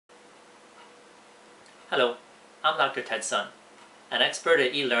Hello, I'm Dr. Ted Sun, an expert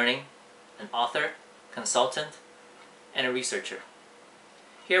at e-learning, an author, consultant, and a researcher.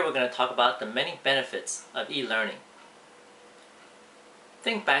 Here we're going to talk about the many benefits of e-learning.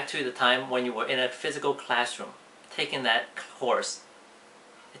 Think back to the time when you were in a physical classroom, taking that course.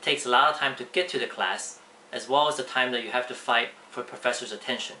 It takes a lot of time to get to the class, as well as the time that you have to fight for professor's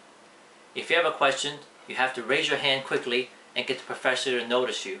attention. If you have a question, you have to raise your hand quickly and get the professor to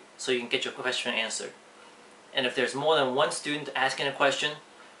notice you so you can get your question answered. And if there's more than one student asking a question,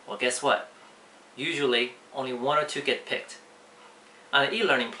 well, guess what? Usually, only one or two get picked. On an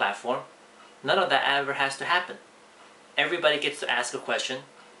e-learning platform, none of that ever has to happen. Everybody gets to ask a question,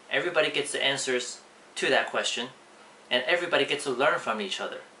 everybody gets the answers to that question, and everybody gets to learn from each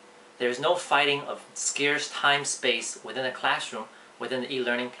other. There's no fighting of scarce time-space within a classroom within the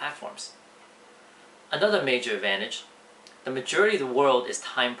e-learning platforms. Another major advantage, the majority of the world is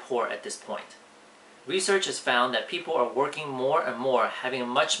time poor at this point. Research has found that people are working more and more, having a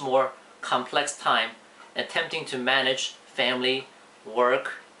much more complex time, attempting to manage family,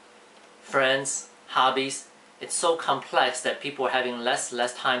 work, friends, hobbies. It's so complex that people are having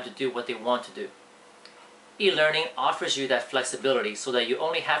less time to do what they want to do. E-learning offers you that flexibility so that you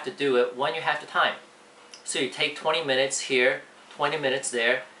only have to do it when you have the time. So you take 20 minutes here, 20 minutes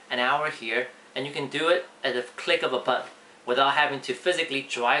there, an hour here, and you can do it at the click of a button without having to physically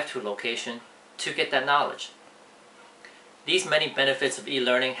drive to a location to get that knowledge. These many benefits of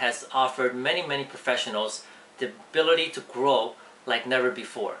e-learning has offered many professionals the ability to grow like never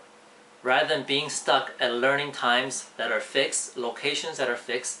before. Rather than being stuck at learning times that are fixed, locations that are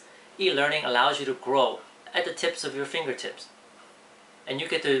fixed, e-learning allows you to grow at the tips of your fingertips. And you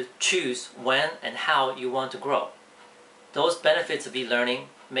get to choose when and how you want to grow. Those benefits of e-learning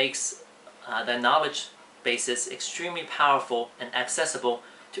makes the knowledge basis extremely powerful and accessible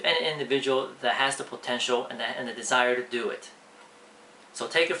to any individual that has the potential and the desire to do it. So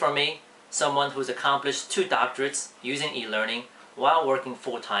take it from me, someone who's accomplished 2 doctorates using e-learning while working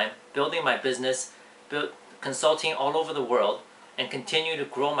full-time, building my business, consulting all over the world, and continue to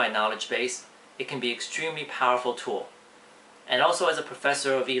grow my knowledge base. It can be an extremely powerful tool. And also as a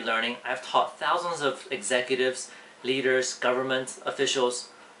professor of e-learning, I've taught thousands of executives, leaders, government officials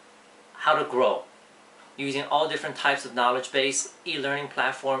how to grow. Using all different types of knowledge base, e-learning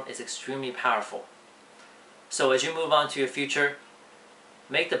platform is extremely powerful. So as you move on to your future,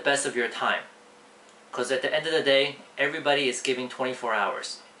 make the best of your time. Because at the end of the day, everybody is giving 24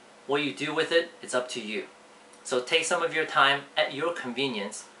 hours. What you do with it, it's up to you. So take some of your time at your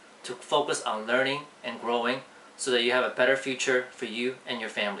convenience to focus on learning and growing so that you have a better future for you and your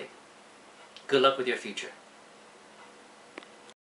family. Good luck with your future.